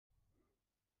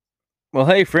Well,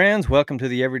 hey, friends, welcome to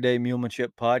the Everyday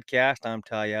Mulemanship Podcast. I'm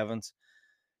Ty Evans.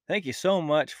 Thank you so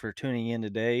much for tuning in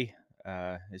today.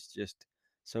 It's just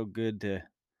so good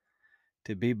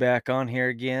to be back on here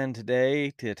again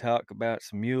today to talk about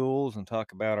some mules and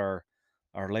talk about our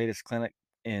latest clinic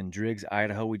in Driggs,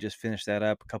 Idaho. We just finished that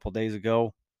up a couple days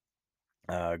ago.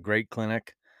 Great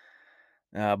clinic.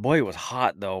 Boy, it was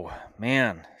hot though.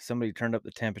 Man, somebody turned up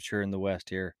the temperature in the west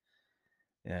here.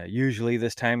 Usually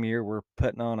this time of year, we're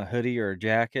putting on a hoodie or a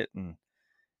jacket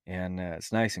and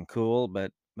it's nice and cool.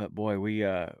 But boy,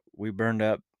 we burned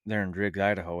up there in Driggs,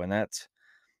 Idaho, and that's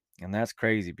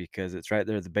crazy because it's right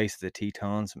there at the base of the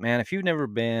Tetons. Man, if you've never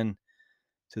been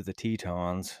to the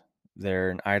Tetons there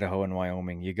in Idaho and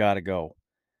Wyoming, you got to go.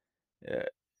 Uh,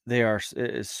 it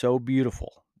is so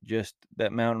beautiful. Just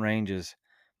that mountain range is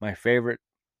my favorite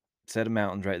set of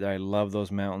mountains right there. I love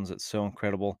those mountains. It's so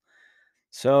incredible,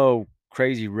 so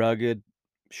crazy rugged,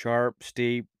 sharp,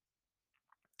 steep,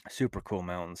 super cool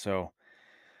mountain. So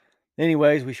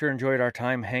anyways, we sure enjoyed our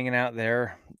time hanging out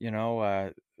there.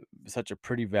 Such a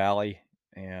pretty valley,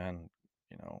 and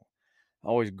you know,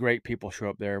 always great people show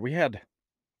up there. We had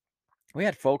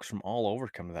folks from all over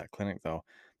come to that clinic though.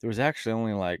 There was actually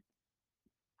only like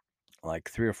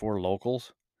three or four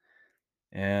locals,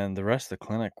 and the rest of the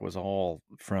clinic was all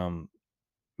from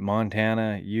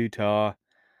Montana, Utah,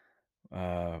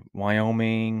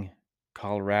 Wyoming,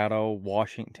 Colorado,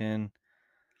 Washington,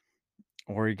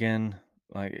 Oregon.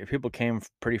 Like if people came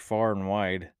pretty far and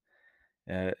wide.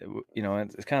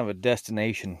 It's kind of a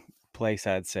destination place,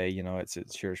 I'd say.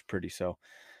 It sure is pretty. So,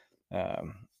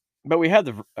 um, but we had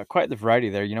quite the variety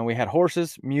there. We had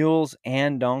horses, mules,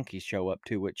 and donkeys show up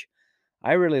too, which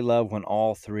I really love when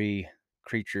all three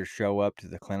creatures show up to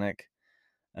the clinic.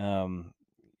 Um,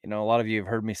 a lot of you have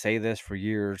heard me say this for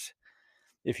years.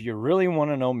 If you really want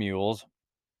to know mules,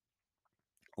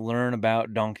 learn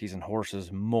about donkeys and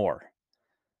horses more.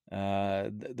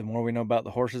 The more we know about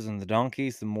the horses and the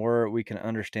donkeys, the more we can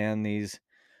understand these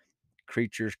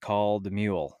creatures called the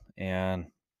mule. And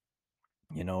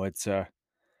you know it's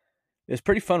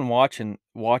pretty fun watching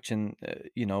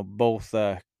both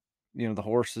the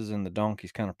horses and the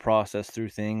donkeys kind of process through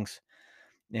things.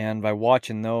 And by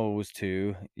watching those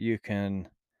two, you can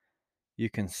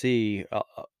see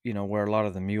where a lot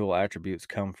of the mule attributes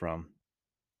come from.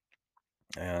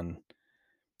 And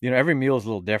every mule is a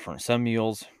little different. Some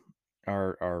mules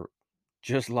are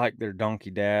just like their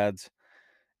donkey dads,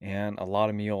 and a lot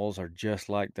of mules are just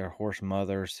like their horse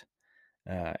mothers.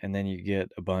 And then you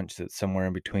get a bunch that's somewhere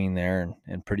in between there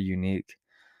and pretty unique.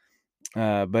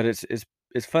 But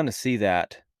it's fun to see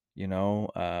that, you know.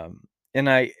 And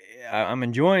I'm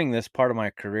enjoying this part of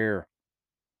my career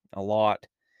a lot.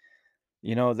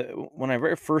 When I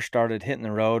very first started hitting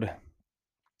the road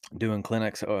doing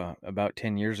clinics about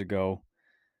 10 years ago,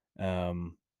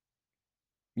 um,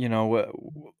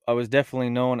 I was definitely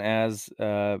known as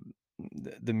the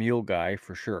mule guy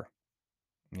for sure.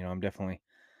 I'm definitely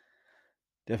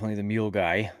the mule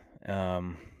guy.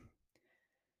 Um,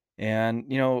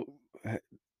 and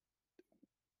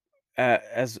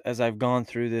as I've gone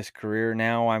through this career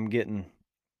now, I'm getting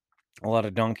a lot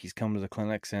of donkeys come to the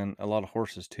clinics and a lot of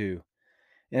horses too.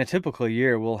 In a typical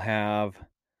year, we'll have,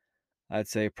 I'd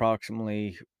say,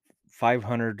 approximately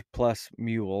 500 plus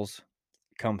mules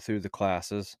come through the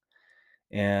classes,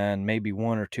 and maybe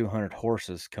one or 200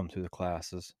 horses come through the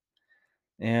classes,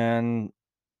 and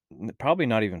probably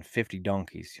not even 50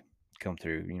 donkeys come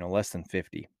through. Less than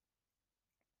 50.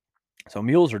 So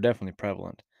mules are definitely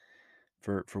prevalent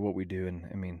for what we do, and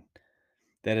I mean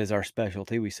that is our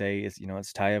specialty. We say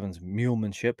it's Ty Evans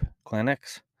Mulemanship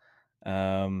Clinics.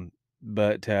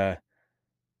 But I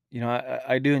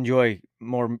do enjoy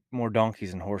more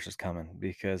donkeys and horses coming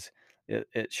because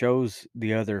it shows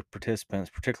the other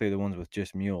participants, particularly the ones with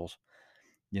just mules,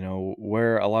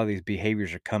 where a lot of these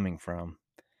behaviors are coming from,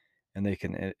 and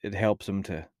it helps them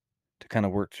to kind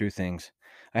of work through things.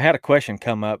 I had a question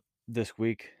come up this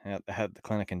week at the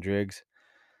clinic in Driggs.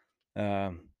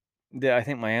 Um, I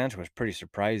think my answer was pretty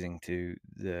surprising to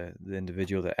the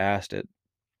individual that asked it,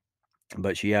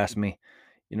 but she asked me,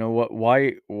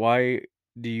 why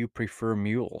do you prefer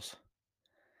mules?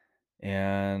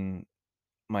 And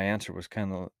my answer was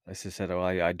I just said, "Oh,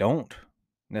 I don't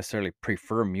necessarily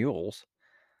prefer mules."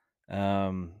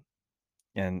 Um,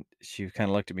 and she kind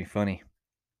of looked at me funny.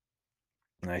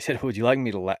 And I said, "Would you like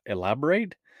me to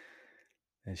elaborate?"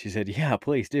 And she said, "Yeah,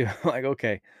 please do." I'm like,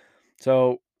 okay.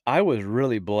 So I was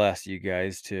really blessed, you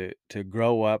guys, to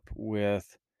grow up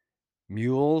with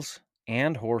mules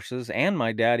and horses, and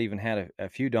my dad even had a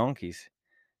few donkeys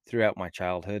throughout my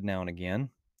childhood now and again.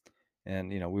 And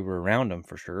we were around them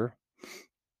for sure.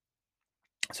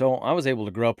 So I was able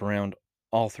to grow up around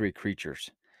all three creatures.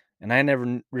 And I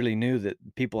never really knew that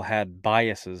people had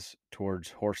biases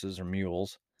towards horses or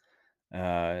mules,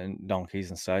 and donkeys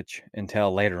and such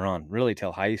until later on, really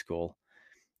till high school.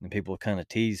 And people kind of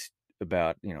teased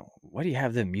about, why do you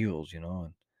have them mules, and,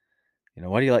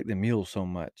 why do you like the mules so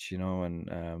much,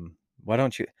 and why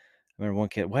don't you, I remember one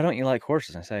kid, why don't you like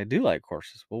horses? I said, I do like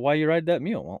horses. Well, why you ride that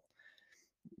mule? Well,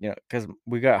 because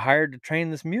we got hired to train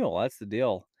this mule. That's the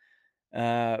deal.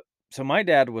 Uh, so my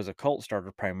dad was a colt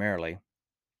starter primarily,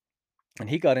 and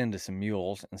he got into some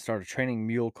mules and started training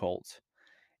mule colts.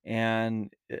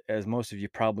 And as most of you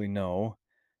probably know,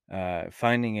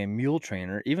 finding a mule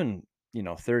trainer, even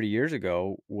 30 years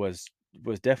ago, was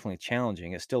definitely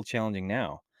challenging. It's still challenging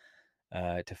now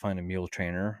to find a mule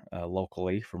trainer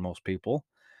locally for most people.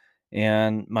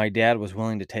 And my dad was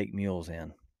willing to take mules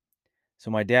in, so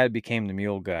my dad became the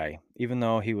mule guy, even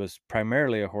though he was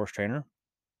primarily a horse trainer.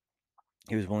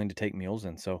 He was willing to take mules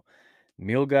in, so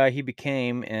mule guy he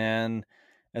became. And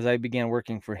as I began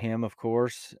working for him, of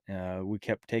course, we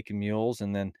kept taking mules.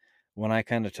 And then when I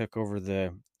kind of took over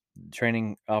the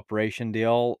training operation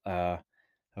deal,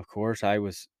 of course, I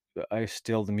was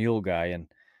still the mule guy.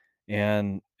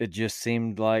 And it just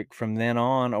seemed like from then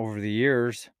on, over the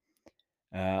years,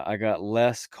 I got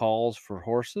less calls for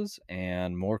horses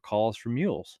and more calls for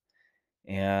mules.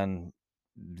 And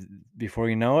before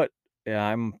you know it, yeah,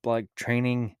 I'm like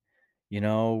training,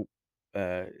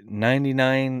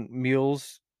 99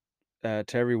 mules to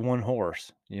every one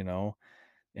horse,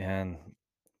 and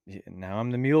now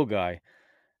I'm the mule guy.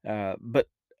 But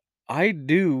I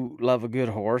do love a good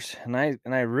horse, and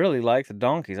I really like the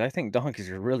donkeys. I think donkeys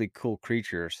are really cool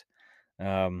creatures.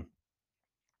 Um,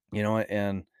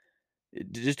 and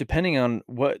just depending on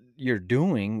what you're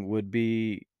doing would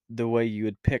be the way you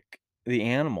would pick the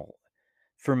animal.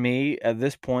 For me, at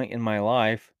this point in my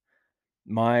life,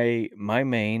 my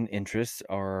main interests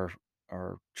are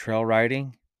trail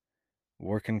riding,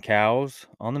 working cows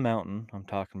on the mountain. I'm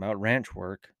talking about ranch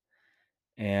work,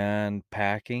 and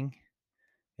packing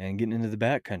and getting into the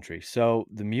backcountry. So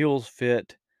the mules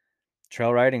fit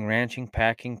trail riding, ranching,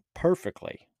 packing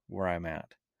perfectly where I'm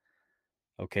at.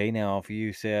 Okay, now if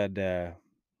you said,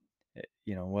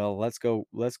 well, let's go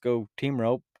team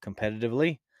rope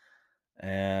competitively,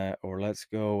 or let's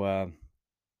go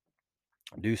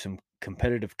do some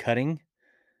competitive cutting,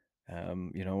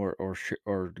 or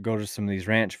go to some of these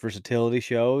ranch versatility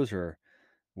shows, or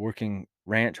working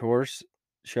ranch horse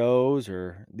shows,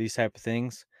 or these type of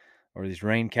things, or these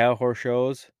rein cow horse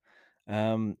shows.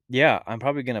 Yeah, I'm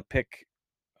probably gonna pick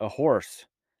a horse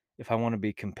if I want to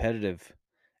be competitive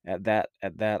at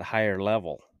that higher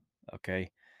level.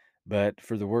 Okay, but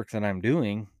for the work that I'm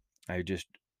doing,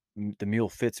 the mule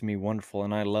fits me wonderful,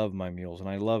 and I love my mules, and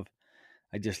I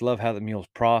just love how the mules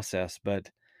process. But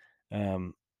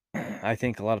um, I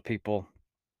think a lot of people,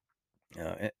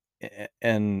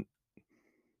 and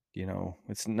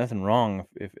it's nothing wrong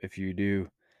if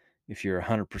you're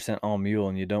 100% all mule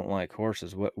and you don't like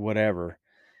horses, whatever.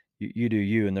 You do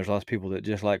you, and there's lots of people that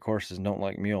just like horses and don't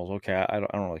like mules. Okay, I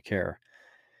don't really care.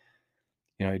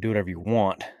 You do whatever you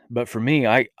want. But for me,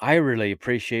 I really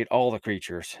appreciate all the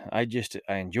creatures. I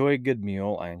enjoy a good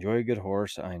mule. I enjoy a good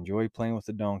horse. I enjoy playing with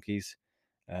the donkeys.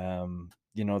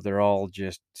 They're all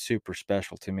just super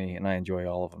special to me, and I enjoy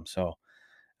all of them. So,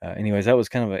 anyways, that was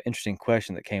kind of an interesting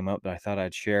question that came up that I thought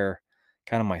I'd share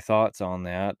kind of my thoughts on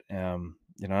that. And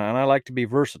I like to be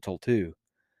versatile too.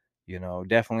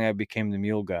 Definitely I became the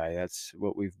mule guy. That's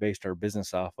what we've based our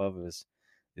business off of is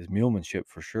mulemanship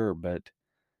for sure. But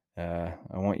I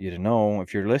want you to know,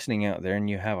 if you're listening out there and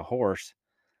you have a horse,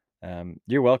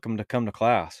 you're welcome to come to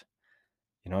class.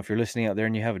 If you're listening out there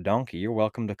and you have a donkey, you're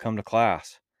welcome to come to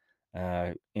class.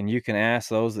 And you can ask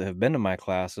those that have been to my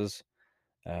classes,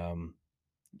 um,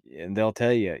 and they'll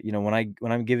tell you.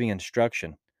 When I'm giving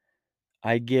instruction,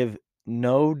 I give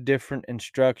no different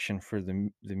instruction for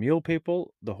the mule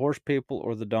people, the horse people,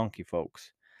 or the donkey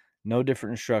folks. No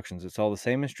different instructions. It's all the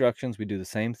same instructions. We do the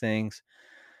same things.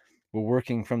 We're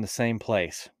working from the same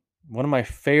place. One of my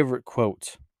favorite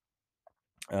quotes,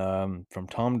 from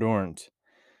Tom Dorrance,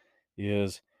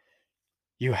 is,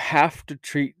 "You have to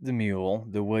treat the mule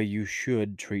the way you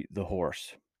should treat the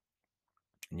horse."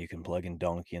 And you can plug in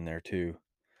donkey in there too.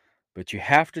 But you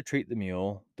have to treat the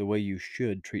mule the way you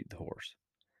should treat the horse.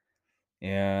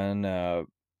 And so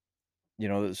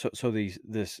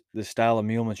this style of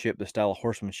mulemanship, the style of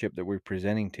horsemanship that we're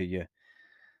presenting to you,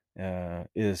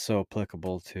 is so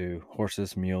applicable to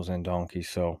horses, mules, and donkeys.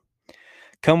 So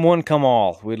come one, come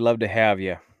all. We'd love to have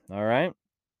you. All right.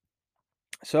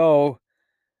 So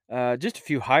just a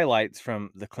few highlights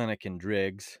from the clinic in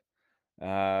Driggs.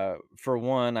 For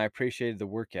one, I appreciated the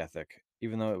work ethic,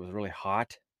 even though it was really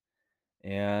hot,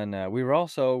 and we were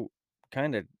also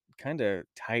kind of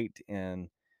tight in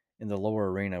the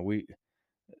lower arena.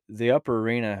 The upper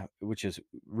arena, which is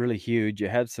really huge, it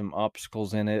had some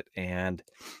obstacles in it, and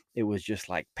it was just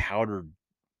like powdered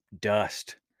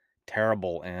dust,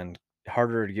 terrible, and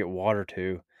harder to get water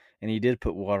to. And you did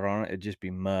put water on it, it'd just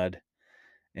be mud.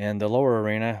 And the lower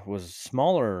arena was a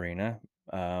smaller arena,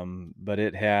 but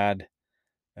it had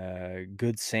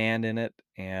good sand in it,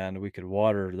 and we could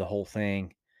water the whole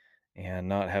thing and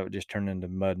not have it just turn into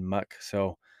mud and muck.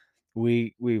 So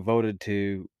we voted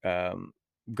to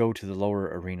go to the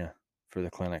lower arena for the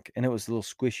clinic, and it was a little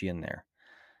squishy in there.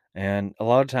 And a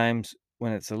lot of times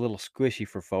when it's a little squishy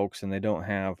for folks and they don't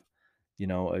have,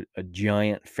 a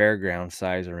giant fairground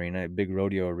size arena, a big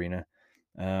rodeo arena,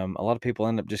 a lot of people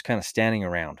end up just kind of standing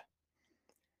around,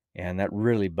 and that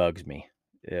really bugs me.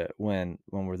 When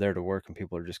we're there to work and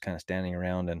people are just kind of standing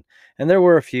around, and there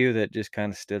were a few that just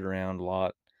kind of stood around a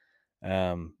lot,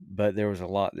 but there was a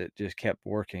lot that just kept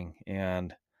working,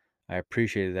 and I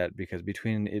appreciated that because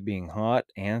between it being hot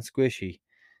and squishy,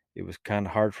 it was kind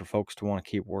of hard for folks to want to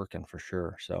keep working for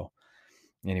sure. So,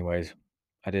 anyways,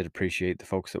 I did appreciate the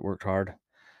folks that worked hard.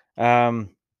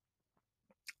 Um,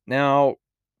 Now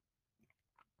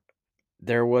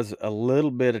there was a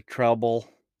little bit of trouble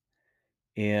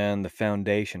in the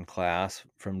foundation class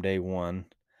from day one.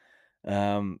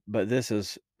 But this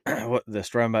is what the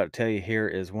story I'm about to tell you here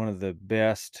is one of the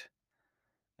best,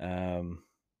 um,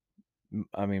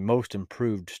 I mean, most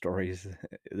improved stories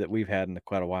that we've had in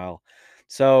quite a while.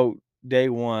 So, day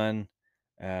one,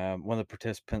 one of the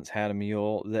participants had a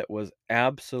mule that was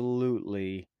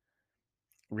absolutely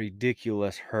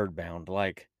ridiculous herdbound,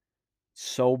 like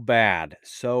so bad,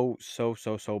 so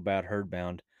bad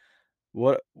herdbound.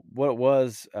 What it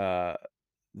was,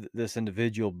 this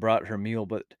individual brought her mule,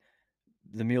 but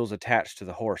the mule's attached to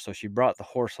the horse, so she brought the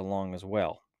horse along as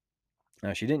well.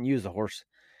 Now, she didn't use the horse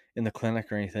in the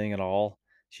clinic or anything at all.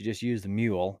 She just used the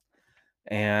mule,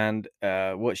 and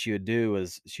what she would do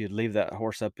is she would leave that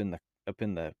horse up in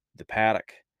the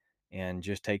paddock and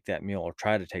just take that mule or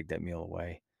try to take that mule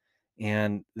away.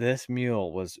 And this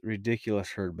mule was ridiculous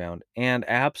herdbound and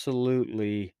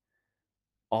absolutely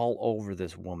all over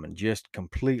this woman, just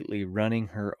completely running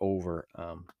her over.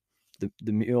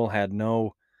 The mule had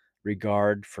no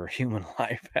regard for human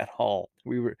life at all.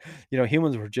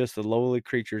 Humans were just the lowly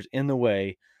creatures in the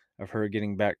way of her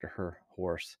getting back to her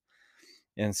horse.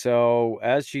 And so,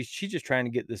 as she's just trying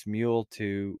to get this mule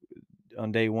to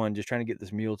on day one, just trying to get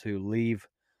this mule to leave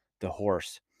the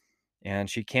horse, and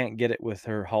she can't get it with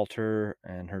her halter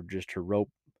and her rope,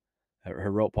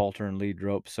 her rope halter and lead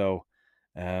rope. So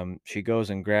she goes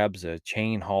and grabs a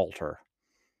chain halter.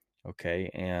 Okay,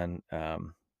 and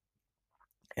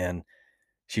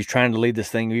she's trying to lead this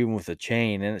thing even with a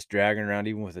chain, and it's dragging around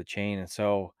even with a chain. And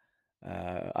so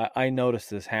I noticed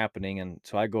this happening, and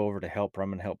so I go over to help her. I'm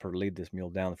gonna help her lead this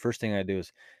mule down. The first thing I do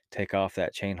is take off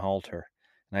that chain halter,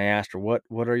 and I asked her, "What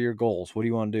are your goals? What do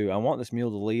you want to do?" "I want this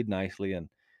mule to lead nicely and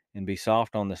be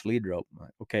soft on this lead rope." I'm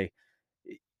like, okay,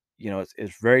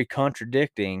 it's very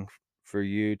contradicting for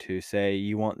you to say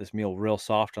you want this mule real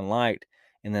soft and light,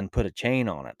 and then put a chain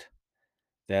on it.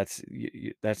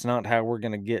 That's not how we're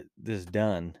gonna get this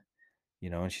done.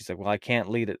 And she's like, "Well, I can't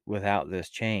lead it without this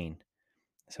chain."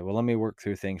 I said, "Well, let me work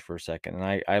through things for a second."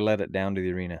 And I let it down to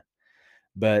the arena.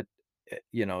 But,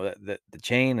 the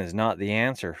chain is not the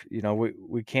answer.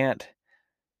 We can't,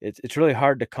 it's really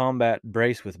hard to combat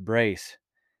brace with brace.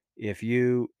 If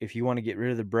you want to get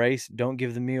rid of the brace, don't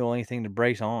give the mule anything to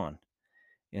brace on.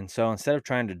 And so instead of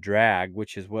trying to drag,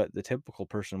 which is what the typical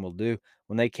person will do,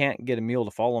 when they can't get a mule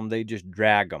to follow them, they just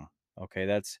drag them. Okay,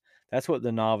 that's what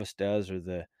the novice does, or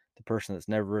the person that's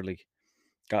never really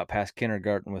got past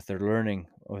kindergarten with their learning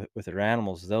with their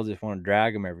animals. They'll just want to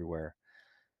drag them everywhere.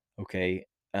 Okay,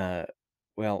 uh,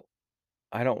 well,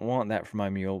 I don't want that for my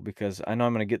mule because I know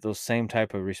I'm going to get those same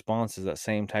type of responses, that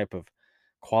same type of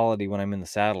quality when I'm in the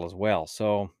saddle as well.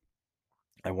 So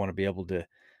I want to be able to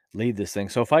lead this thing.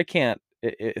 So if I can't,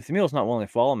 if the mule's not willing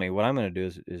to follow me, what I'm going to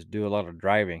do is do a lot of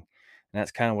driving, and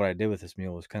that's kind of what I did with this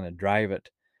mule, was kind of drive it.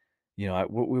 We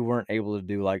weren't able to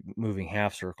do like moving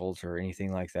half circles or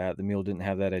anything like that. The mule didn't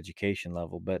have that education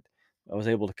level, but I was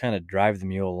able to kind of drive the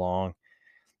mule along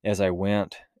as I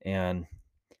went. And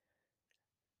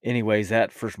anyways,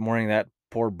 that first morning, that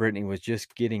poor Brittany was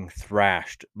just getting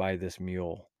thrashed by this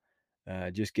mule,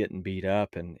 just getting beat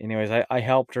up. And anyways, I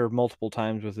helped her multiple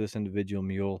times with this individual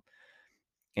mule.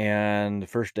 And the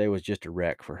first day was just a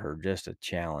wreck for her, just a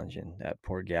challenge, and that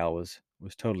poor gal was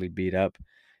totally beat up.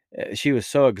 she was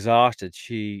so exhausted.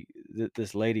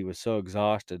 This lady was so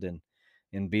exhausted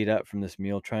and beat up from this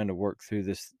meal trying to work through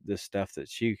this stuff that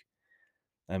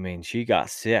I mean, she got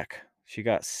sick. She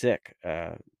got sick,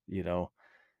 you know,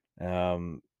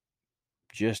 um,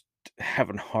 just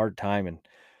having a hard time,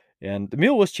 and the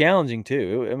meal was challenging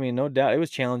too. I mean, no doubt it was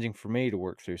challenging for me to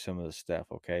work through some of this stuff,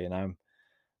 okay? And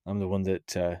I'm the one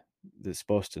that's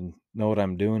supposed to know what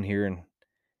I'm doing here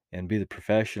and be the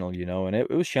professional, and it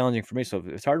was challenging for me. So if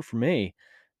it's hard for me,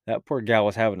 that poor gal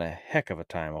was having a heck of a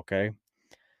time, okay?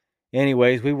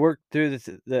 Anyways, we worked through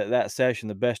that session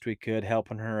the best we could,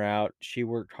 helping her out. She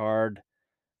worked hard,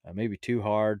 maybe too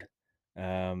hard,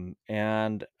 and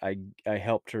I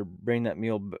helped her bring that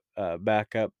meal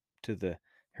back up to the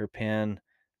her pen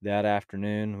that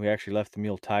afternoon. We actually left the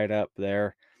meal tied up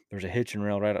there. There was a hitching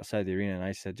rail right outside the arena, and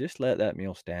I said, just let that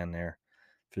meal stand there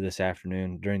for this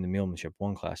afternoon during the Mealmanship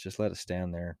 1 class. Just let it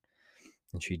stand there.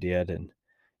 And she did. And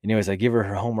anyways, I give her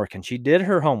her homework, and she did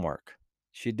her homework.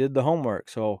 She did the homework.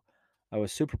 So I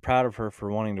was super proud of her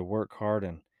for wanting to work hard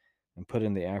and put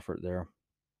in the effort there.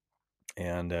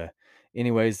 And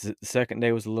anyways, the second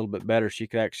day was a little bit better. She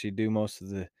could actually do most of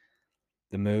the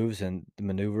moves and the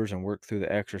maneuvers and work through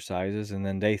the exercises. And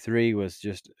then day 3 was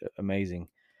just amazing.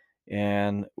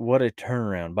 And what a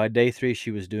turnaround. By day 3,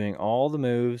 she was doing all the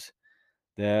moves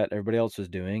that everybody else was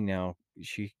doing. Now,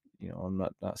 I'm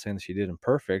not saying that she did them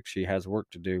perfect. She has work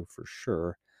to do for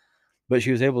sure, but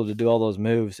she was able to do all those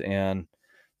moves, and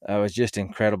I was just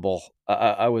incredible.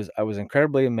 I was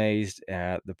incredibly amazed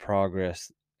at the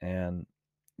progress and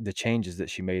the changes that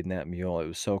she made in that mule. It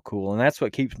was so cool, and that's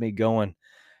what keeps me going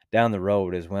down the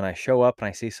road. Is when I show up and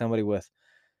I see somebody with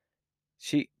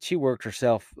she worked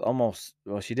herself almost.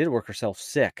 Well, she did work herself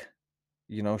sick.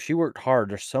 She worked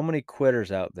hard. There's so many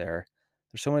quitters out there.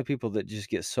 There's so many people that just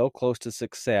get so close to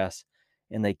success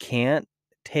and they can't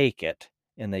take it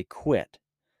and they quit.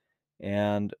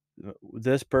 And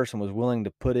this person was willing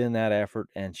to put in that effort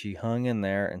and she hung in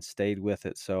there and stayed with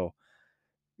it. So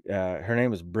her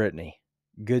name is Brittany.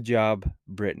 Good job,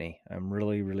 Brittany. I'm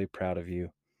really, really proud of you.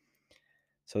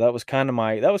 So that was kind of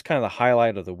the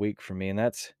highlight of the week for me. And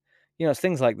it's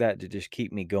things like that to just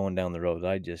keep me going down the road.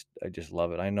 I just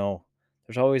love it. I know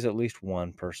there's always at least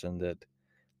one person that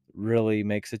really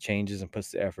makes the changes and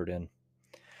puts the effort in.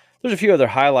 There's a few other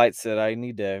highlights that I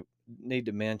need to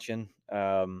mention.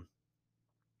 There's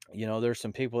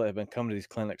some people that have been coming to these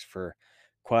clinics for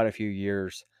quite a few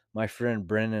years. My friend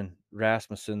Brennan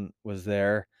Rasmussen was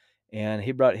there, and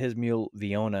he brought his mule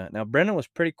Viona. Now Brennan was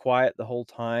pretty quiet the whole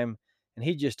time, and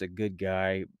he's just a good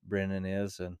guy. Brennan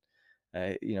is, and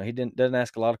he doesn't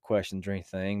ask a lot of questions or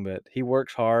anything, but he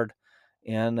works hard.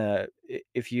 And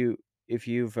if you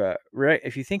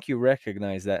think you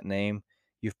recognize that name,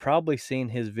 you've probably seen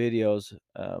his videos,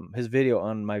 his video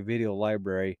on my video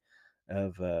library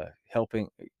of helping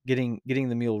getting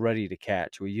the mule ready to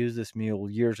catch. We used this mule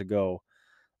years ago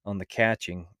on the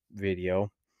catching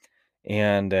video,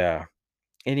 and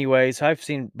anyways, I've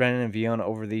seen Brennan and Viona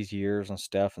over these years and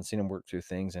stuff, and seen him work through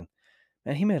things, and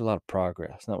man, he made a lot of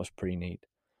progress, and that was pretty neat.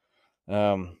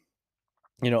 Um,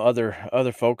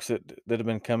 other folks that have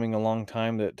been coming a long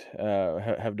time that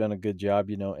have done a good job.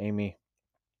 Amy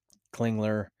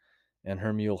Klingler and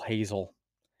her mule Hazel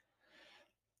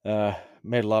uh,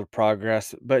 made a lot of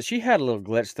progress, but she had a little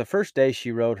glitch. The first day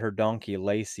she rode her donkey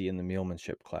Lacey in the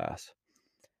mulemanship class,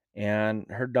 and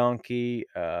her donkey,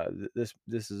 this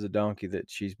is a donkey that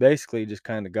she's basically just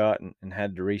kind of gotten and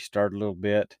had to restart a little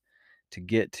bit to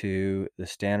get to the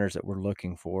standards that we're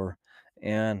looking for,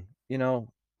 and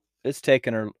it's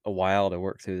taken her a while to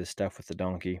work through this stuff with the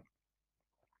donkey.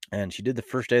 And she did the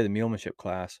first day of the mulemanship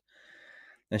class.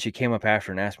 And she came up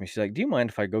after and asked me, she's like, "Do you mind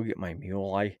if I go get my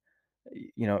mule?"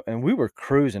 And we were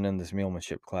cruising in this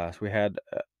mulemanship class. We had,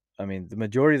 I mean, the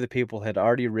majority of the people had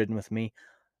already ridden with me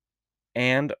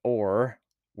and or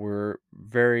were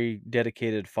very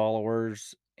dedicated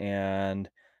followers and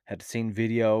had seen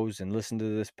videos and listened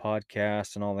to this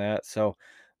podcast and all that. So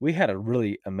we had a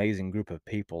really amazing group of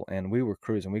people and we were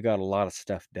cruising. We got a lot of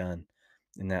stuff done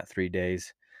in that 3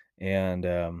 days. And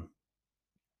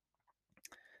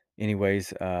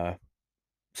anyways,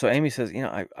 so Amy says,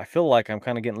 I feel like I'm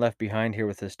kind of getting left behind here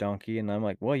with this donkey. And I'm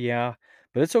like, well, yeah,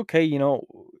 but it's okay.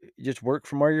 Just work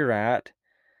from where you're at.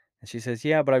 And she says,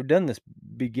 "Yeah, but I've done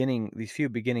these few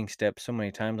beginning steps so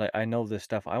many times. I know this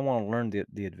stuff. I want to learn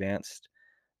the advanced,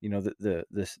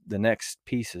 the next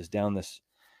pieces down this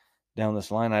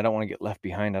line. I don't want to get left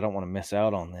behind. I don't want to miss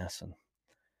out on this."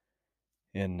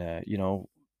 And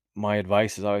my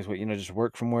advice is always, just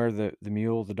work from where the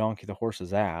mule, the donkey, the horse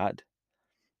is at,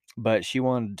 but she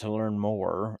wanted to learn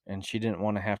more, and she didn't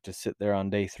want to have to sit there on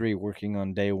day 3 working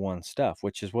on day 1 stuff,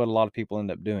 which is what a lot of people end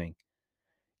up doing.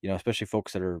 Especially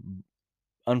folks that are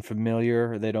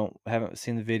unfamiliar, they haven't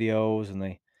seen the videos, and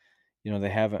they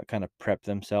haven't kind of prepped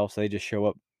themselves. They just show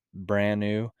up brand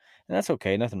new, and that's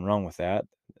okay. Nothing wrong with that.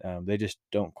 They just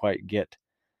don't quite get,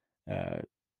 uh,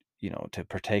 to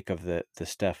partake of the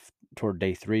stuff toward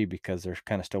day 3 because they're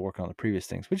kind of still working on the previous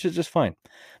things, which is just fine.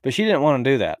 But she didn't want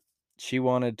to do that. She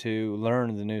wanted to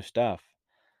learn the new stuff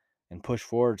and push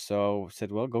forward. So I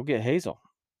said, well, go get Hazel.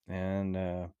 And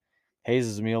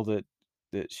Hazel's is a meal that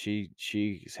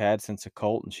she's had since a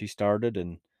colt, and she started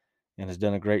and has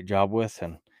done a great job with.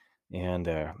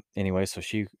 And anyway, so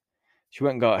she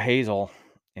went and got Hazel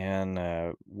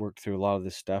and worked through a lot of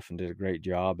this stuff and did a great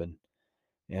job.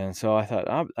 And so I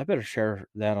thought I better share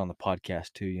that on the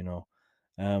podcast too.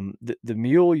 The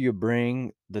mule you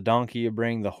bring, the donkey you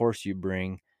bring, the horse you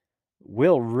bring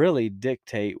will really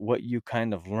dictate what you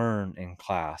kind of learn in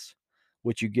class,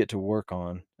 what you get to work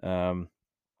on.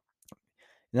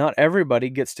 Not everybody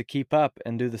gets to keep up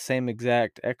and do the same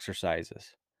exact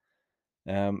exercises.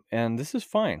 And this is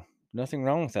fine. Nothing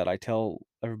wrong with that. I tell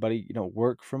everybody,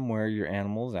 work from where your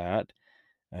animal's at.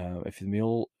 If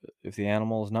the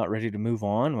animal is not ready to move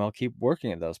on, well, keep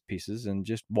working at those pieces and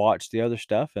just watch the other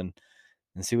stuff and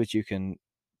see what you can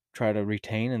try to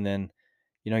retain. And then,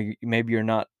 maybe you're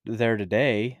not there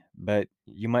today, but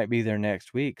you might be there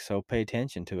next week. So pay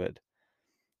attention to it.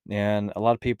 And a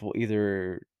lot of people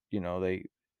either,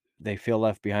 they feel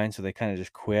left behind, so they kind of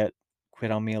just quit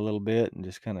on me a little bit and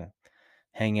just kind of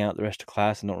hang out the rest of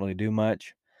class and don't really do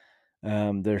much.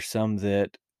 There's some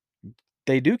that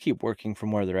they do keep working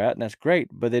from where they're at, and that's great,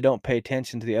 but they don't pay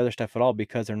attention to the other stuff at all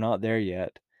because they're not there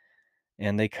yet,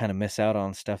 and they kind of miss out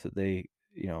on stuff that they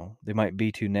might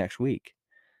be to next week.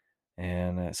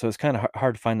 And so it's kind of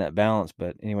hard to find that balance.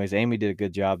 But anyways, Amy did a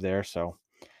good job there, so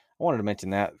I wanted to mention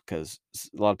that because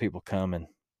a lot of people come and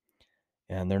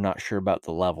they're not sure about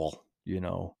the level.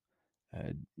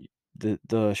 Uh,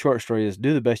 the short story is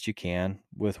do the best you can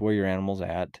with where your animal's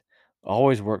at.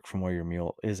 Always work from where your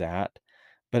mule is at,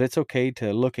 but it's okay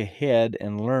to look ahead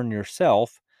and learn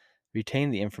yourself,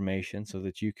 retain the information so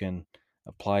that you can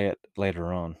apply it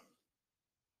later on.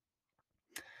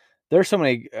 There's so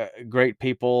many great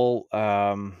people,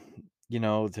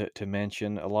 to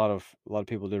mention. A lot of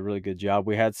people did a really good job.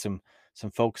 We had some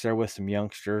folks there with some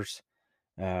youngsters.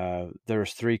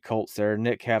 There's 3 colts there.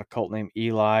 Nick had a colt named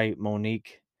Eli.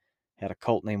 Monique had a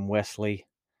colt named Wesley.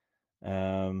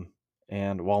 Um,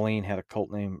 and Wallene had a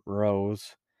colt named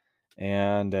Rose.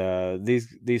 And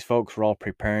these folks were all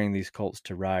preparing these colts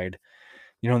to ride.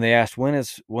 And they asked,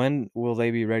 when will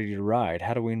they be ready to ride?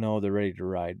 How do we know they're ready to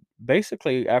ride?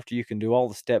 Basically, after you can do all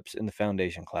the steps in the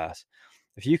foundation class.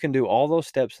 If you can do all those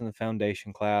steps in the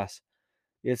foundation class,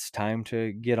 it's time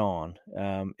to get on,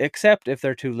 except if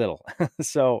they're too little.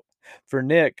 So for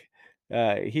Nick,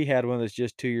 he had one that's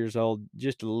just 2 years old,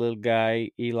 just a little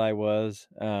guy. Eli was.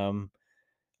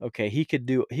 Okay, he could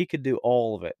do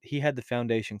all of it. He had the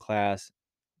foundation class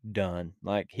done.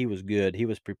 Like, he was good. He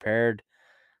was prepared,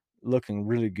 looking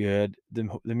really good.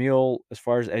 The mule, as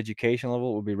far as education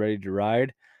level, will be ready to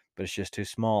ride, but it's just too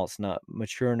small. It's not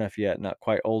mature enough yet, not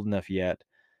quite old enough yet.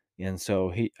 And so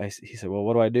he said, well,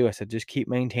 what do I do? I said, just keep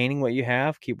maintaining what you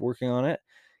have, keep working on it,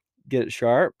 get it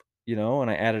sharp, and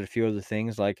I added a few other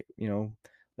things like,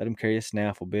 let him carry a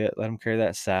snaffle bit, let him carry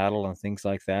that saddle and things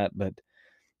like that. But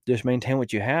just maintain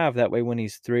what you have. That way, when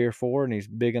he's 3 or 4 and he's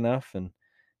big enough and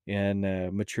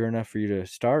mature enough for you to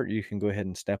start, you can go ahead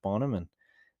and step on him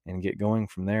and get going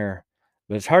from there.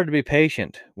 But it's hard to be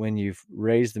patient when you've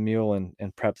raised the mule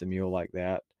and prepped the mule like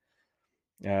that.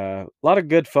 A lot of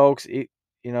good folks.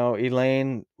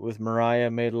 Elaine with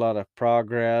Mariah made a lot of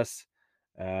progress.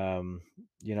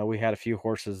 We had a few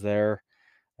horses there,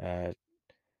 uh,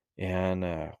 and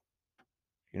a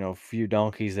few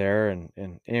donkeys there.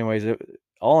 And anyways,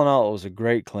 all in all, it was a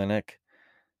great clinic,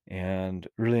 and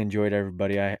really enjoyed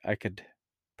everybody. I could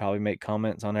probably make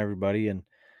comments on everybody, and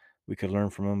we could learn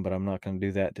from them, but I'm not going to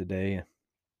do that today.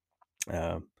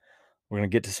 We're going to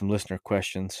get to some listener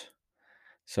questions.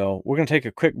 So we're going to take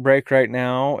a quick break right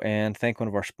now and thank one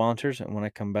of our sponsors. And when I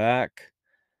come back,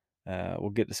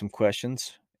 we'll get to some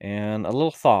questions and a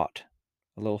little thought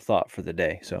for the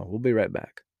day. So we'll be right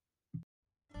back.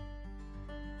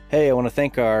 Hey, I want to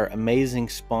thank our amazing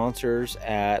sponsors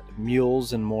at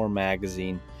Mules and More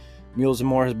magazine. Mules and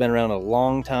More has been around a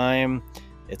long time.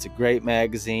 It's a great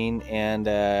magazine, and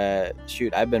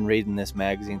I've been reading this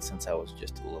magazine since I was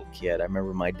just a little kid. I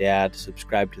remember my dad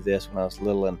subscribed to this when I was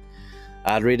little, and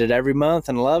I'd read it every month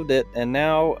and loved it. And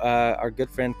now our good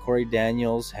friend Corey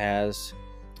Daniels has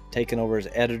taken over as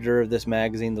editor of this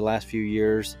magazine the last few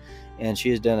years, and she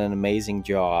has done an amazing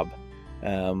job.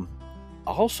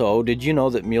 Also, did you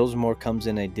know that Mules More comes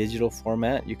in a digital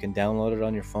format? You can download it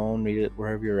on your phone, read it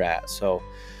wherever you're at. So,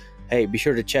 hey, be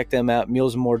sure to check them out,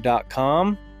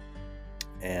 mulesmore.com.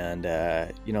 And,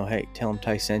 hey, tell them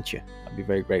Ty sent you. I'd be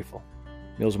very grateful.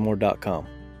 Mulesmore.com.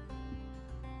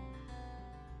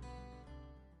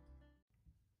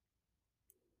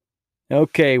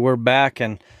 Okay, we're back.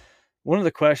 And one of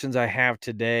the questions I have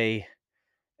today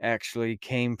actually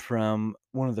came from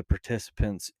one of the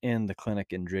participants in the clinic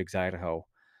in Driggs, Idaho.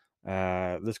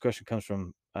 This question comes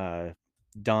from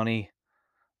Donnie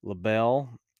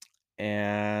LaBelle,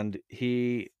 and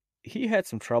he had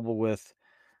some trouble with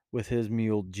his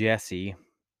mule Jesse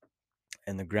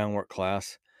in the groundwork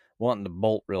class, wanting to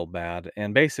bolt real bad.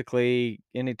 And basically,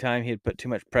 anytime he'd put too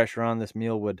much pressure on, this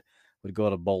mule would go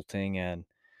to bolting. And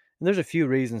there's a few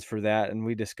reasons for that, and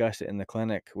we discussed it in the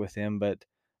clinic with him. But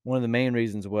one of the main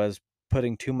reasons was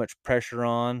putting too much pressure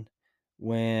on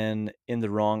when in the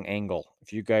wrong angle.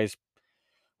 If you guys,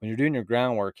 when you're doing your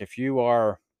groundwork, if you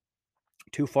are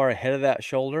too far ahead of that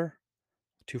shoulder,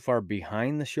 too far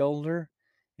behind the shoulder,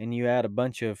 and you add a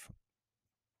bunch of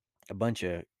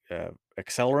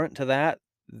accelerant to that,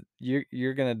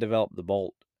 you're going to develop the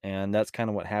bolt. And that's kind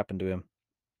of what happened to him.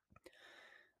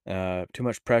 Too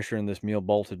much pressure, and this mule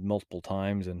bolted multiple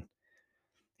times, and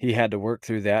he had to work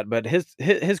through that. But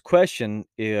his question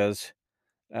is,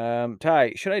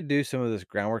 Ty, should I do some of this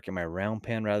groundwork in my round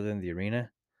pen rather than the arena,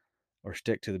 or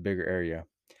stick to the bigger area?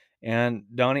 And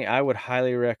Donnie, I would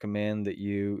highly recommend that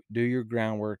you do your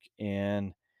groundwork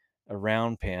in a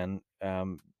round pen.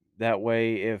 That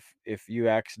way, if you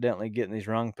accidentally get in these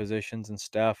wrong positions and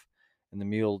stuff, and the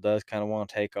mule does kind of want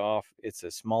to take off, it's a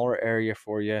smaller area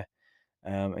for you,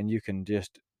 and you can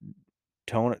just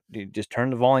turn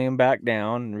the volume back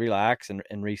down and relax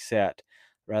and reset,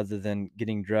 rather than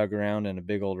getting drug around in a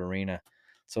big old arena.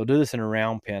 So do this in a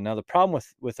round pen. Now, the problem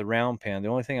with a round pen, the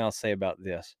only thing I'll say about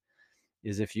this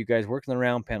is, if you guys work in the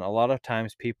round pen, a lot of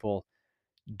times people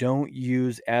don't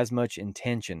use as much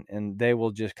intention, and they will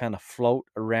just kind of float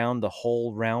around the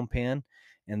whole round pen,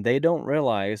 and they don't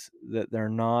realize that they're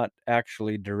not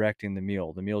actually directing the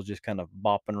mule. The mule's just kind of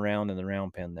bopping around in the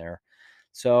round pen there.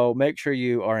 So make sure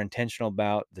you are intentional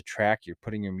about the track you're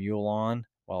putting your mule on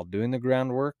while doing the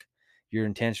groundwork. You're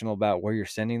intentional about where you're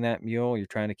sending that mule. You're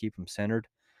trying to keep him centered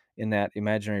in that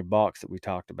imaginary box that we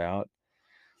talked about.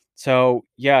 So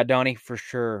yeah, Donnie, for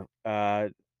sure.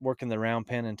 Working the round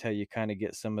pen until you kind of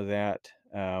get some of that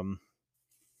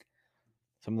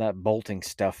bolting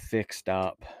stuff fixed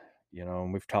up,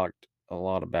 and we've talked a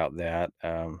lot about that.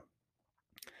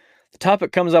 The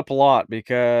topic comes up a lot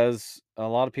because a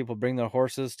lot of people bring their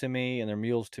horses to me and their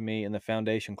mules to me in the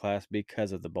foundation class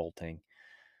because of the bolting.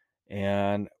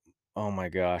 And oh my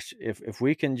gosh, if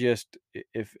we can just,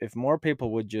 if more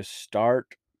people would just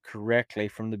start correctly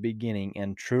from the beginning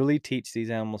and truly teach these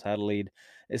animals how to lead,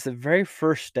 it's the very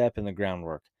first step in the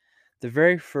groundwork. The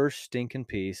very first stinking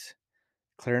piece,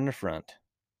 clearing the front.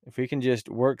 If we can just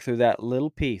work through that little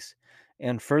piece,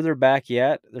 and further back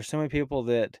yet, there's so many people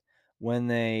that when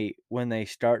they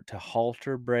start to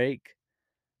halter break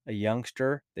a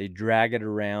youngster, they drag it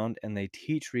around and they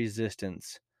teach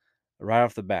resistance right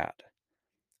off the bat.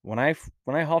 When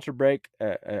I halter break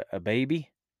a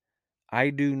baby, I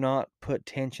do not put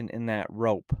tension in that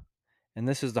rope. And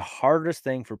this is the hardest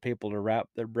thing for people to wrap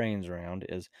their brains around,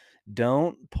 is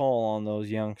don't pull on those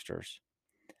youngsters.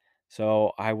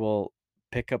 So I will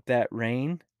pick up that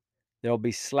rein. There'll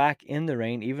be slack in the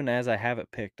rein even as I have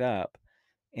it picked up,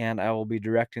 and I will be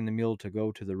directing the mule to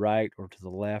go to the right or to the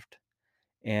left.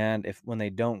 And if when they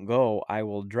don't go, I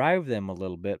will drive them a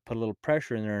little bit, put a little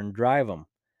pressure in there and drive them,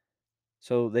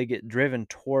 so they get driven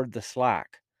toward the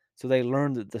slack. So they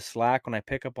learn that the slack, when I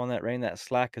pick up on that rein, that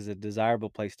slack is a desirable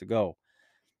place to go.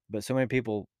 But so many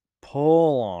people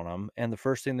pull on them, and the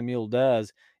first thing the mule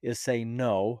does is say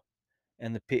no,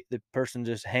 and the person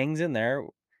just hangs in there,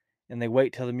 and they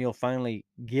wait till the mule finally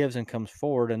gives and comes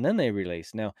forward, and then they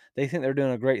release. Now, they think they're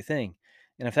doing a great thing.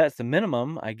 And if that's the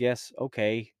minimum, I guess,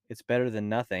 okay, it's better than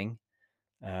nothing.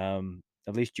 At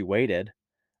least you waited.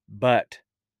 But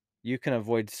you can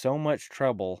avoid so much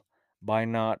trouble by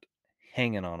not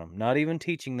hanging on them, not even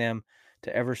teaching them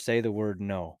to ever say the word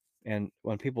no. And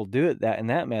when people do it that in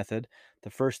that method, the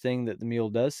first thing that the mule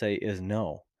does say is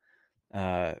no,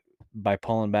 uh, by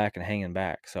pulling back and hanging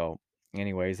back. So,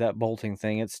 anyways, that bolting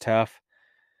thing, it's tough.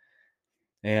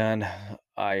 And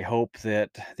I hope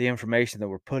that the information that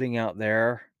we're putting out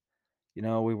there,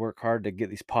 we work hard to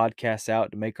get these podcasts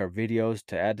out, to make our videos,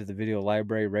 to add to the video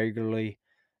library regularly,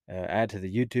 add to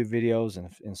the YouTube videos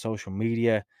and social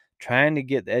media. trying to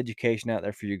get the education out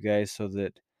there for you guys so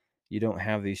that you don't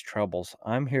have these troubles.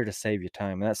 I'm here to save you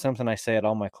time. And that's something I say at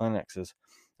all my clinics is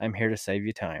I'm here to save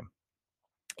you time.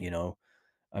 You know,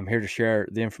 I'm here to share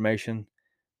the information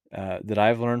that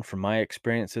I've learned from my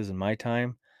experiences in my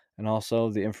time, and also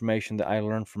the information that I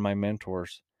learned from my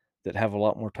mentors that have a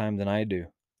lot more time than I do.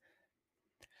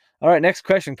 All right, next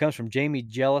question comes from Jamie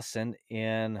Jellison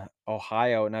in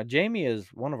Ohio. Now, Jamie is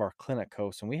one of our clinic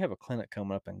hosts, and we have a clinic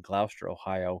coming up in Gloucester,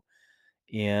 Ohio,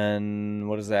 in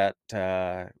what is that?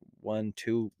 About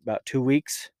 2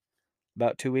 weeks.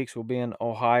 About 2 weeks, we'll be in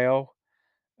Ohio.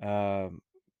 Um,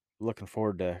 Looking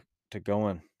forward to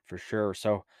going for sure.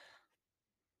 So,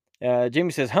 Jamie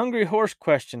says, "Hungry horse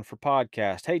question for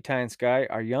podcast. Hey, Tyne Sky,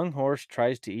 our young horse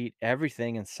tries to eat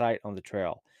everything in sight on the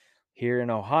trail. Here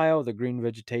in Ohio, the green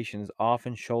vegetation is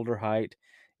often shoulder height.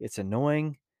 It's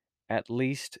annoying, at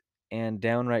least, and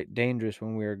downright dangerous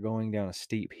when we are going down a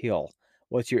steep hill.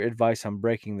 What's your advice on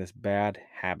breaking this bad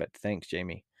habit? Thanks,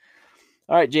 Jamie."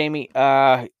 All right, Jamie.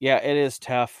 Yeah, it is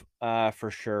tough,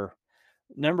 for sure.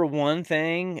 Number one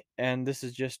thing, and this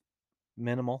is just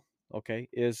minimal, okay,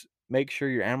 is make sure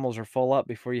your animals are full up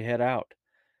before you head out.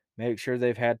 Make sure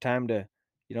they've had time to,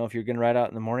 if you're going to ride out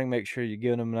in the morning, make sure you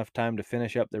give them enough time to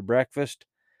finish up their breakfast.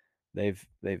 They've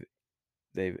they've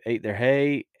they've ate their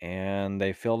hay and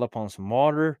they filled up on some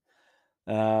water.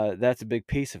 That's a big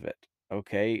piece of it.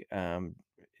 Okay.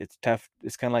 It's tough.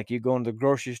 It's kind of like you going to the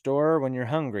grocery store when you're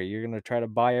hungry. You're going to try to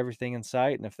buy everything in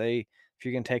sight, and if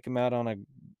you can take them out on a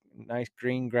nice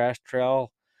green grass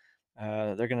trail,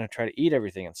 they're going to try to eat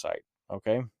everything in sight.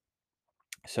 Okay.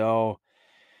 So,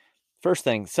 first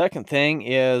thing. Second thing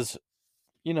is,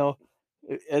 you know,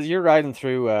 as you're riding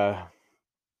through,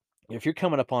 if you're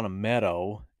coming up on a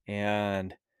meadow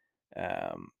and,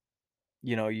 um,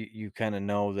 you kind of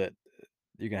know that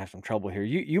you're going to have some trouble here,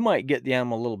 you might get the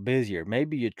animal a little busier.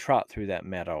 Maybe you trot through that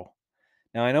meadow.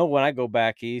 Now, I know when I go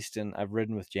back east, and I've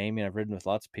ridden with Jamie, and I've ridden with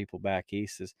lots of people back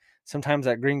east, is sometimes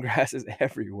that green grass is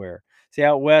everywhere. See,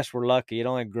 out west, we're lucky. It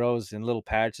only grows in little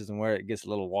patches and where it gets a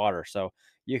little water. So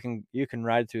you can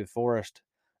ride through a forest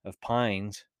of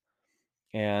pines,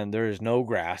 and there is no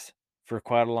grass for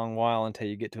quite a long while until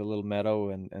you get to a little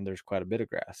meadow, and there's quite a bit of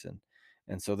grass.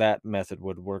 And so that method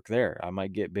would work there. I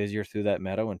might get busier through that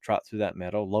meadow and trot through that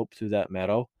meadow, lope through that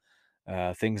meadow,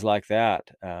 things like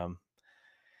that. A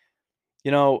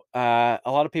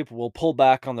lot of people will pull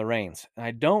back on the reins, and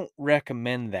I don't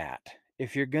recommend that.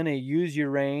 If you're going to use your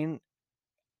rein,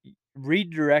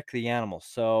 redirect the animal.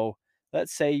 So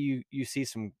let's say you see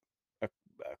a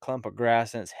clump of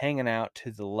grass and it's hanging out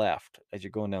to the left as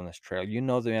you're going down this trail. You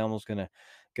know the animal's gonna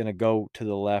go to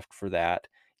the left for that.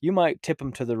 You might tip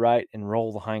them to the right and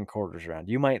roll the hindquarters around.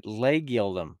 You might leg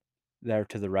yield them there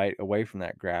to the right, away from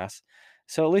that grass.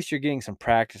 So at least you're getting some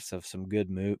practice of some good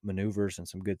maneuvers and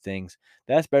some good things.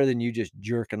 That's better than you just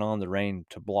jerking on the rein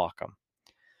to block them.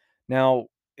 Now,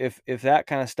 if that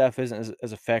kind of stuff isn't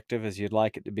as effective as you'd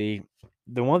like it to be,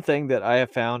 the one thing that I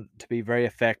have found to be very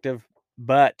effective,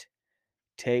 but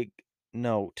take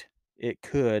note, it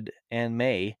could and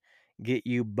may get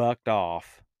you bucked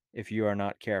off if you are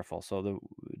not careful. So the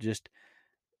just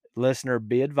listener,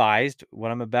 be advised what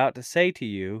I'm about to say to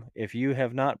you. If you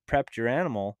have not prepped your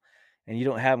animal and you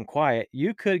don't have them quiet,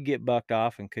 you could get bucked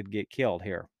off and could get killed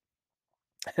here.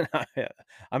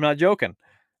 I'm not joking.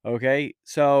 Okay.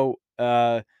 So,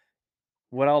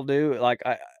 what I'll do, like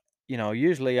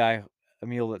usually a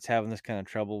mule that's having this kind of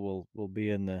trouble will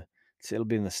be it'll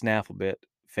be in the snaffle bit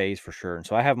phase for sure. And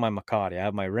so I have my Makati, I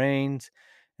have my reins,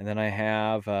 and then I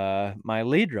have my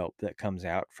lead rope that comes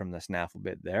out from the snaffle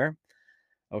bit there.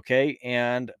 Okay,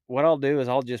 and what I'll do is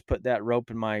I'll just put that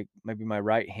rope in maybe my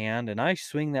right hand, and I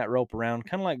swing that rope around,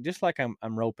 kind of like just like I'm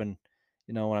roping,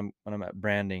 when I'm at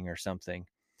branding or something.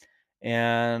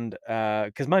 And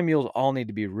because my mules all need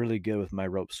to be really good with my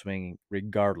rope swinging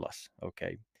regardless.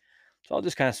 Okay, so I'll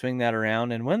just kind of swing that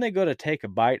around, and when they go to take a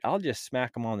bite, I'll just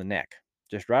smack them on the neck,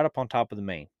 just right up on top of the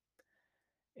mane,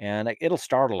 and it'll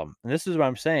startle them. And this is what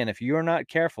I'm saying: if you're not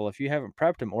careful, if you haven't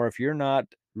prepped them, or if you're not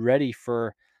ready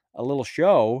for a little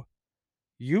show,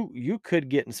 you could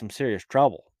get in some serious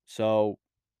trouble. So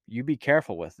you be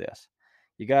careful with this.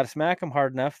 You got to smack them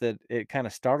hard enough that it kind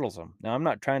of startles them. Now, I'm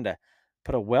not trying to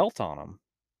put a welt on them,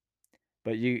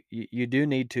 but you do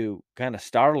need to kind of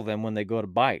startle them when they go to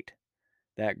bite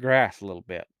that grass a little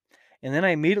bit. And then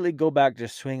I immediately go back to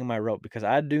swinging my rope because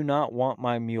I do not want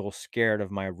my mule scared of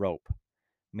my rope.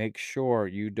 Make sure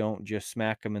you don't just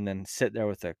smack them and then sit there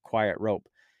with a quiet rope.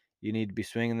 You need to be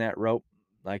swinging that rope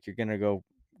like you're gonna go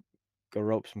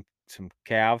rope some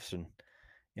calves, and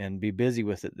and be busy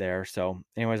with it there. So,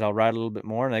 anyways, I'll ride a little bit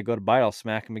more, and I go to bite, I'll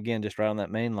smack them again just right on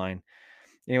that main line.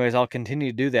 Anyways, I'll continue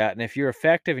to do that. And if you're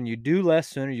effective and you do less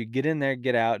sooner, you get in there,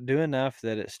 get out, do enough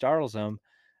that it startles them,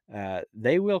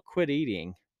 they will quit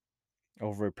eating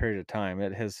over a period of time.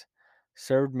 It has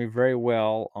served me very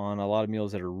well on a lot of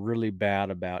mules that are really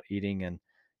bad about eating and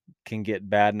can get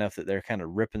bad enough that they're kind of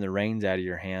ripping the reins out of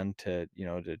your hand to,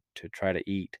 to try to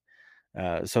eat.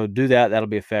 So do that. That'll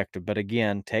be effective. But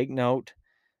again, take note.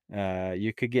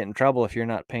 You could get in trouble if you're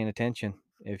not paying attention.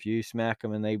 If you smack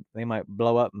them and they might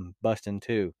blow up and bust in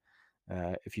two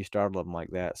if you startle them like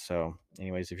that. So,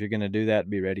 anyways, if you're going to do that,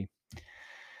 be ready.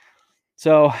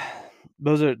 So,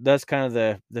 that's kind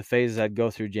of the phases I'd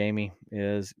go through, Jamie,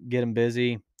 is get them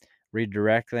busy,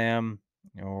 redirect them,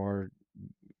 or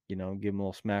give them a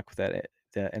little smack with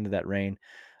the end of that rein.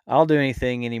 I'll do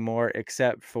anything anymore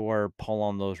except for pull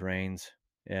on those reins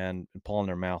and pull on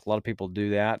their mouth. A lot of people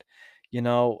do that.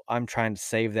 I'm trying to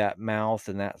save that mouth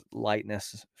and that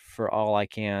lightness for all I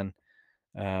can.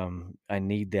 I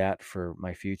need that for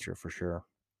my future for sure.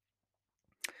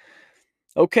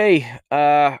 Okay,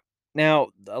 now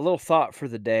a little thought for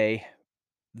the day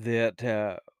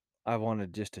that I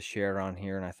wanted just to share on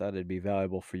here, and I thought it'd be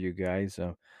valuable for you guys.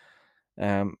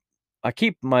 Um, I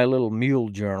keep my little mule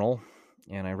journal,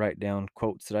 and I write down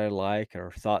quotes that I like,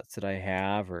 or thoughts that I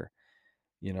have, or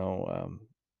you know, um,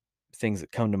 things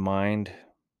that come to mind,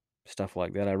 stuff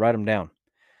like that. I write them down,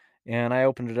 and I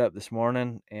opened it up this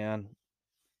morning, and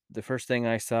the first thing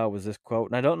I saw was this quote,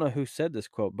 and I don't know who said this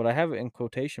quote, but I have it in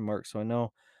quotation marks, so I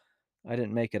know I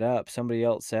didn't make it up. Somebody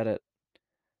else said it,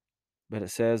 but it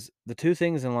says, "The two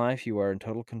things in life you are in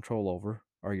total control over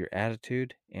are your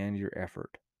attitude and your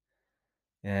effort."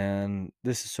 And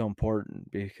this is so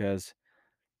important because,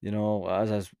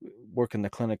 as I was working the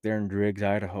clinic there in Driggs,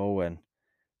 Idaho, and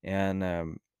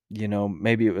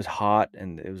maybe it was hot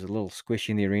and it was a little squishy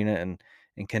in the arena,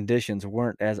 and conditions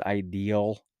weren't as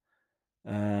ideal,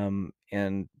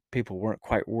 and people weren't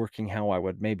quite working how I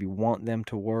would maybe want them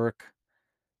to work.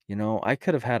 I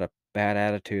could have had a bad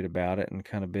attitude about it and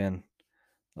kind of been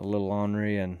a little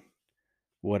ornery and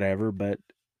whatever, but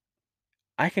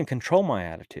I can control my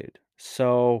attitude.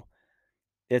 So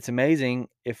it's amazing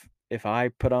if I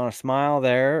put on a smile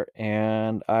there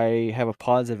and I have a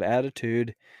positive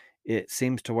attitude, it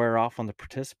seems to wear off on the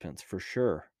participants for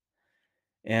sure.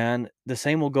 And the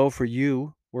same will go for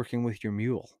you working with your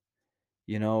mule.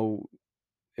 You know,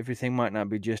 Everything might not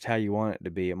be just how you want it to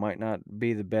be. It might not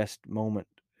be the best moment,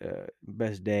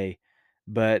 best day,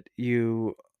 but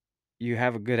you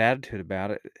have a good attitude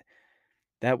about it.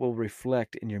 That will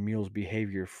reflect in your mule's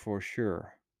behavior for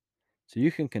sure. So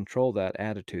you can control that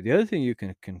attitude. The other thing you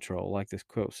can control, like this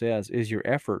quote says, is your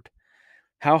effort.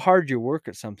 How hard you work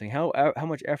at something, how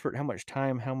much effort, how much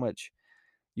time, how much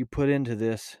you put into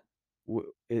this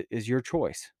is your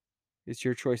choice. It's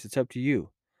your choice. It's up to you.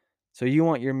 So you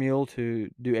want your mule to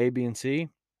do A, B, and C?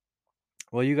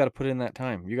 Well, you got to put in that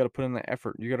time. You got to put in that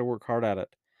effort. You got to work hard at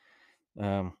it.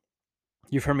 Um,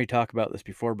 you've heard me talk about this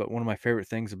before, but one of my favorite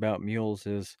things about mules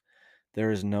is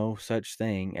there is no such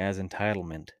thing as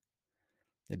entitlement.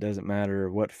 It doesn't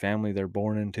matter what family they're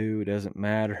born into. It doesn't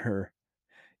matter,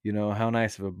 how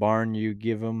nice of a barn you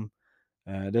give them.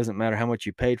 It doesn't matter how much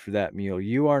you paid for that mule.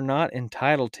 You are not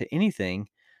entitled to anything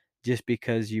just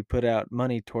because you put out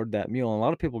money toward that mule. And a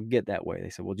lot of people get that way. They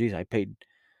say, "Well, geez, I paid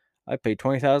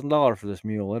 $20,000 for this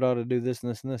mule. It ought to do this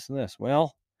and this and this and this."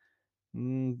 Well,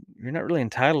 you're not really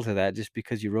entitled to that just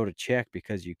because you wrote a check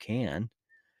because you can.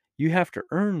 You have to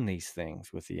earn these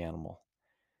things with the animal,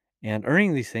 and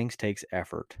earning these things takes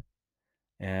effort.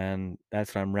 And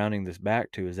that's what I'm rounding this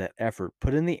back to, is that effort.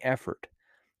 Put in the effort.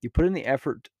 You put in the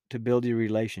effort to build your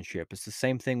relationship. It's the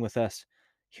same thing with us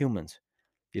humans.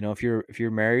 If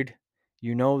you're married,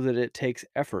 you know that it takes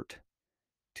effort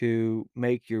to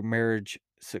make your marriage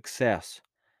success.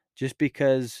 Just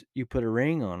because you put a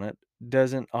ring on it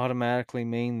doesn't automatically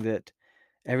mean that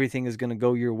everything is going to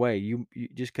go your way. You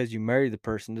just because you marry the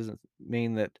person doesn't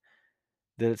mean that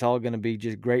it's all going to be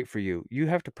just great for you. You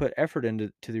have to put effort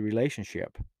into the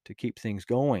relationship to keep things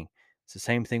going. It's the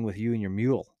same thing with you and your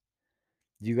mule.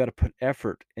 You got to put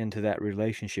effort into that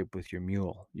relationship with your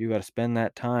mule. You got to spend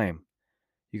that time.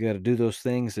 You got to do those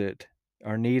things that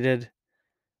are needed.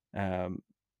 Um,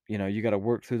 you got to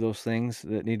work through those things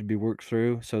that need to be worked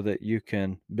through so that you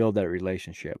can build that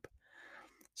relationship.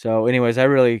 So, anyways, I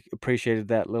really appreciated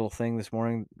that little thing this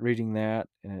morning, reading that,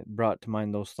 and it brought to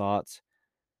mind those thoughts.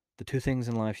 The two things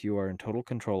in life you are in total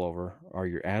control over are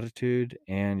your attitude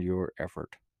and your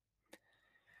effort.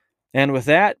 And with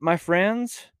that, my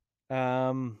friends,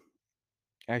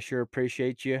 I sure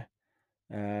appreciate you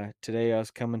Today I'm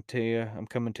coming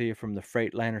to you from the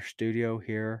Freightliner studio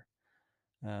here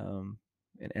um,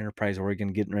 in Enterprise,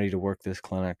 Oregon, getting ready to work this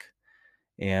clinic.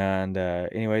 And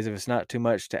anyways, if it's not too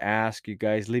much to ask, you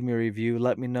guys leave me a review.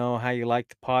 Let me know how you like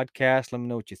the podcast. Let me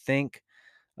know what you think.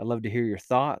 I'd love to hear your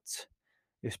thoughts,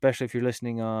 especially if you're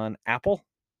listening on Apple.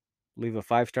 Leave a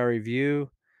 5-star review.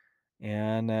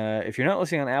 And if you're not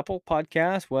listening on Apple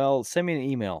Podcasts, well, send me an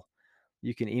email.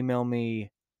 You can email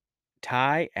me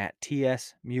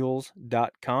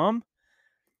ty@tsmules.com.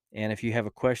 And if you have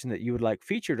a question that you would like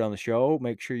featured on the show,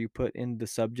 make sure you put in the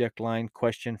subject line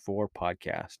question for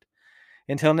podcast.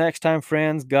 Until next time,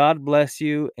 friends, God bless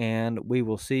you, and we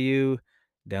will see you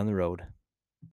down the road.